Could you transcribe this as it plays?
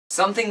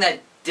Something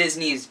that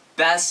Disney is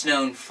best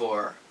known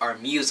for are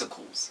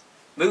musicals.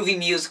 Movie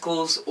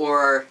musicals,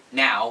 or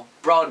now,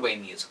 Broadway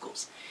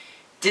musicals.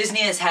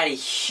 Disney has had a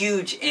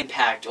huge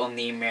impact on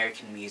the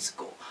American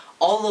musical,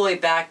 all the way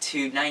back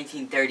to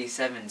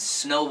 1937's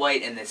Snow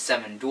White and the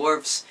Seven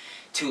Dwarfs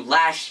to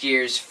last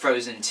year's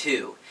Frozen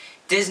 2.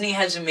 Disney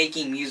has been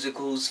making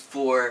musicals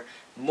for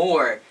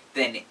more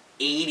than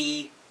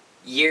 80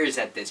 years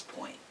at this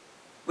point.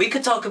 We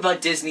could talk about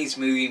Disney's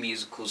movie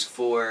musicals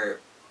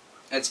for,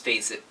 let's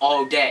face it,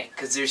 all day,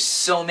 because there's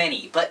so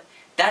many, but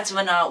that's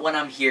not what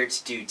I'm here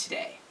to do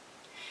today.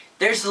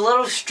 There's a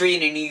little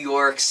street in New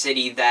York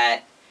City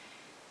that,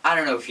 I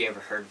don't know if you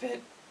ever heard of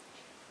it,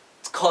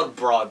 it's called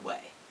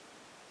Broadway.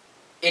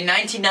 In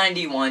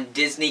 1991,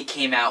 Disney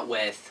came out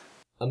with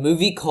a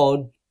movie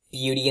called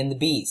Beauty and the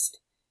Beast.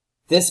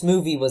 This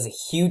movie was a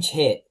huge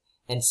hit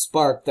and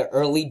sparked the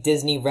early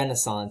Disney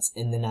Renaissance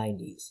in the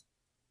 90s.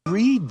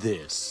 Read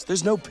this.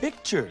 There's no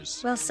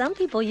pictures. Well, some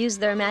people use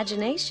their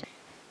imagination.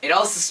 It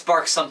also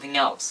sparked something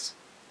else.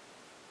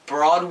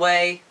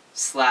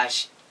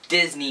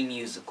 Broadway/Disney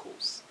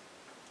musicals.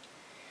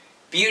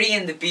 Beauty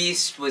and the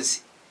Beast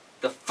was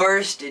the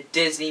first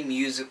Disney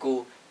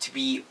musical to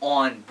be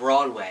on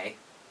Broadway,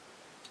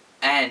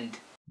 and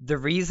the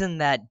reason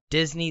that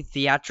Disney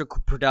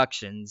theatrical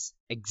productions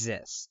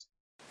exist.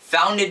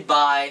 Founded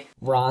by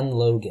Ron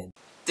Logan.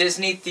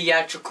 Disney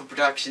Theatrical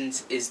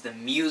Productions is the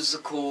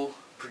musical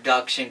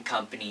production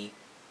company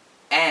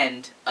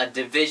and a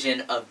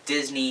division of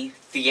Disney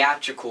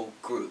Theatrical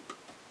Group.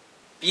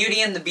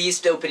 Beauty and the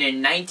Beast opened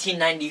in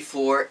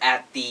 1994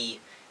 at the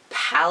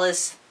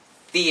Palace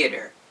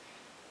Theater.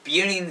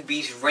 Beauty and the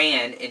Beast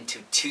ran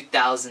into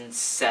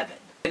 2007.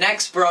 The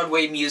next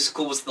Broadway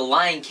musical was The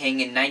Lion King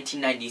in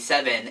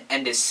 1997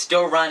 and is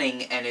still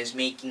running and is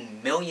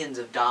making millions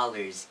of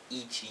dollars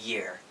each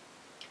year.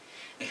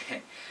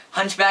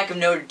 Hunchback of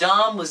Notre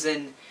Dame was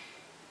in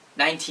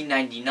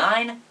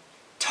 1999.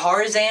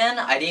 Tarzan,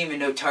 I didn't even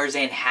know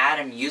Tarzan had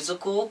a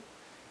musical.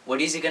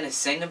 What is he gonna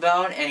sing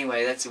about?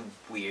 Anyway, that's a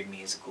weird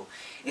musical.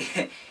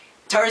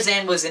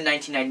 Tarzan was in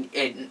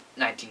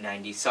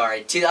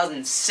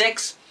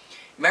 2006.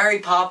 Mary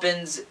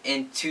Poppins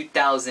in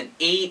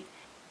 2008.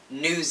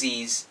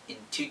 Newsies in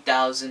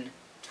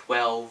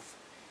 2012.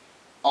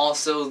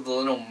 Also, The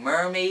Little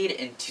Mermaid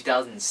in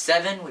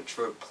 2007, which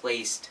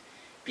replaced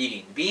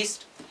Beauty and the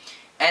Beast.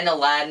 And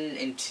Aladdin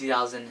in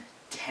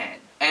 2010.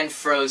 And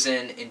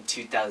Frozen in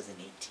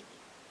 2018.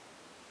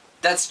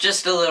 That's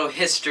just a little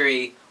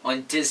history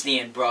on Disney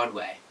and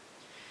Broadway.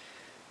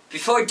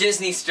 Before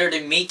Disney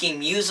started making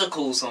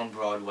musicals on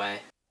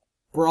Broadway,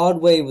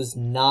 Broadway was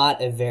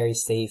not a very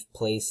safe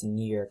place in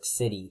New York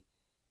City,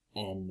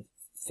 and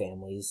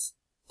families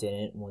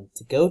didn't want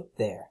to go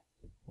there.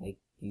 Like,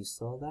 you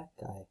saw that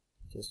guy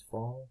just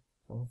fall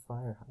from a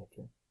fire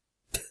hydrant.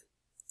 The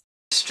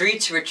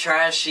streets were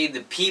trashy,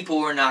 the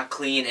people were not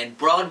clean, and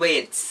Broadway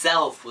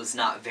itself was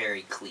not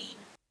very clean.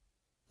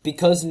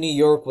 Because New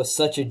York was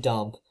such a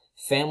dump,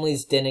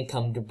 families didn't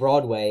come to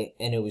Broadway,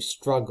 and it was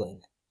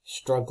struggling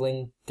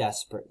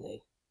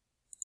desperately.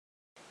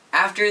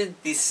 After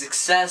the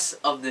success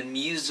of the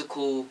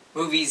musical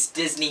movies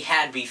Disney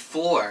had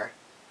before,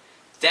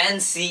 then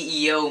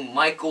CEO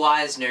Michael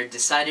Eisner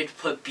decided to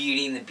put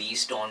Beauty and the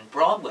Beast on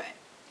Broadway.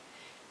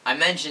 I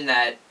mentioned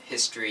that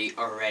history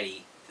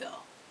already,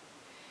 though.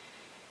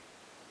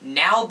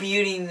 Now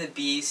Beauty and the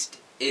Beast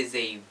is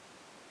a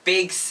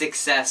big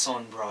success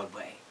on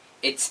Broadway.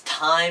 It's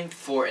time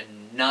for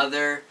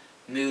another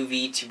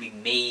movie to be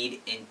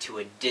made into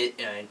a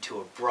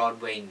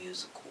Broadway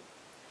musical.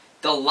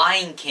 The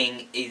Lion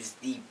King is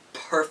the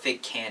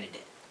perfect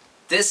candidate.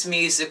 This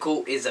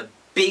musical is a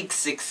big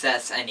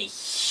success and a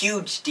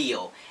huge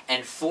deal,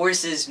 and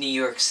forces New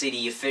York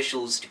City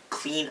officials to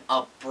clean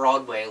up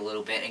Broadway a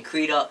little bit and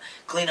clean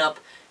up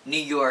New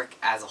York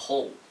as a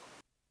whole.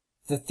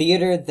 The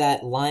theater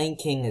that Lion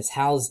King is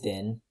housed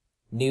in,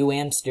 New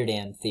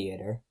Amsterdam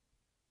Theater,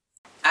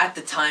 at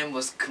the time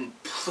was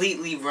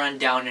completely run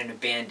down and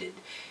abandoned.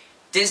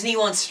 Disney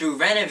wants to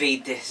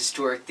renovate the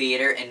historic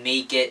theater and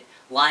make it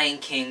Lion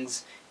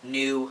King's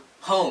new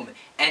home.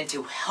 And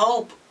to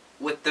help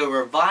with the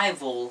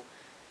revival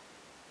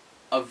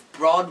of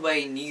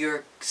Broadway, New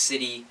York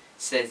City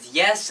says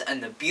yes,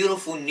 and the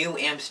beautiful New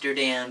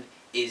Amsterdam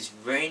is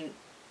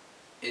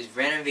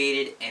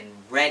renovated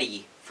and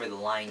ready for the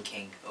Lion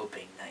King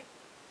opening night.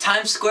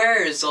 Times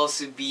Square is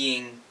also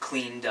being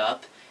cleaned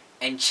up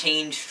and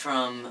changed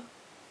from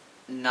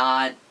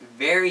not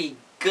very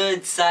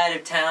good side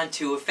of town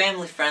to a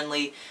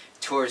family-friendly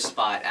tourist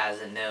spot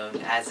as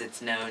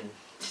it's known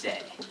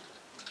today.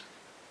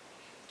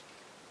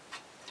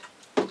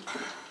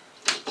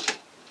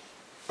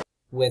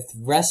 with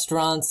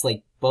restaurants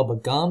like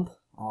Bubba Gump.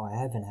 Oh,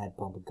 I haven't had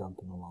Bubba Gump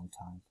in a long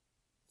time.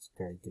 It's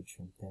very good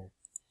shrimp there.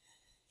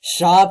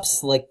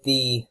 Shops like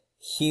the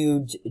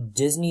huge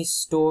Disney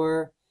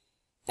store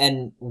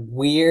and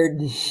weird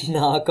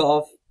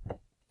knockoff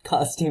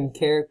costume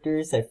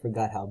characters. I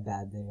forgot how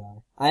bad they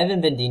are. I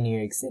haven't been to New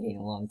York City in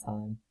a long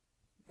time.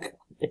 God,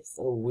 they're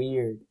so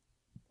weird.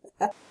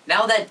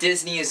 Now that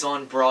Disney is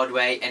on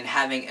Broadway and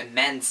having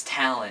immense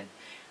talent,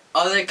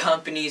 other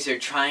companies are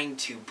trying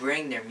to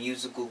bring their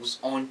musicals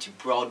onto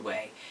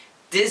Broadway.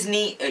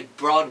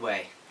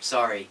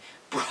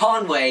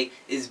 Broadway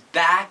is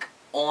back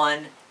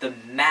on the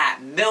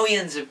map.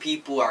 Millions of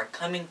people are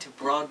coming to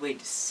Broadway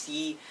to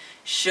see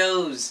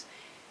shows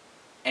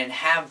and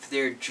have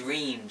their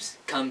dreams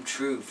come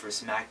true for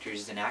some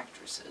actors and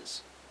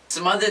actresses.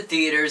 Some other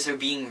theaters are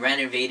being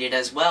renovated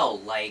as well,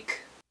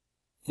 like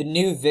the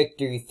New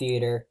Victory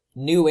Theater,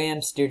 New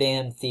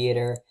Amsterdam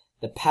Theater,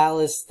 the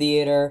Palace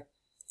Theater,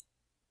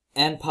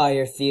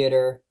 Empire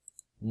Theater,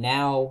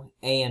 now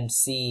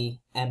AMC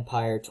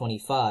Empire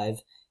 25,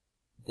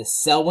 the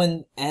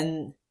Selwyn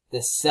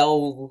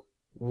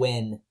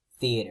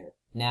Theater,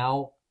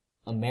 now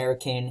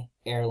American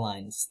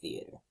Airlines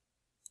Theater.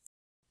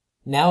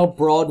 Now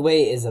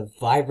Broadway is a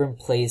vibrant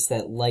place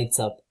that lights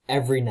up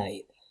every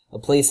night, a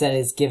place that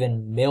has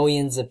given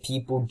millions of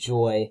people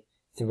joy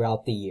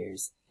throughout the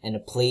years, and a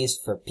place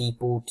for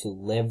people to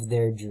live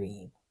their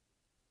dream.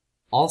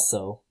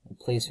 Also, a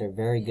place for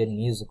very good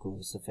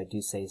musicals, if I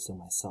do say so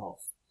myself.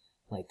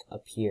 Like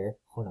up here,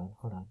 hold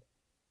on.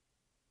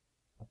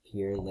 Up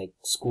here, like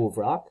School of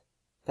Rock.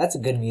 That's a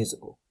good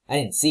musical. I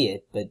didn't see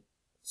it, but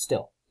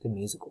still, good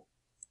musical.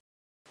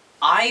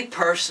 I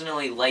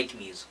personally like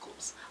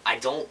musicals. I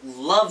don't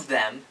love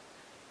them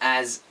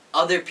as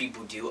other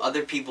people do.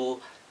 Other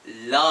people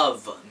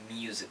love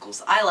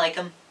musicals. I like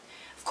them.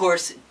 Of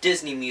course,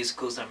 Disney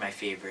musicals are my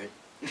favorite.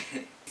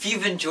 If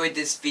you've enjoyed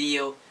this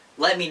video,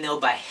 let me know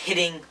by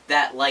hitting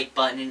that like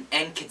button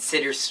and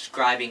consider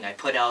subscribing. I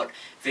put out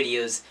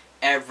videos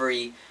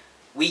every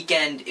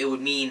weekend. It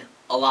would mean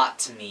a lot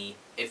to me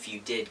if you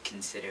did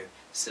consider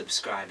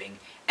subscribing.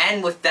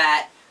 And with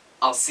that,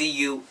 I'll see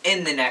you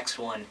in the next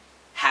one.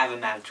 Have a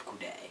magical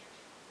day.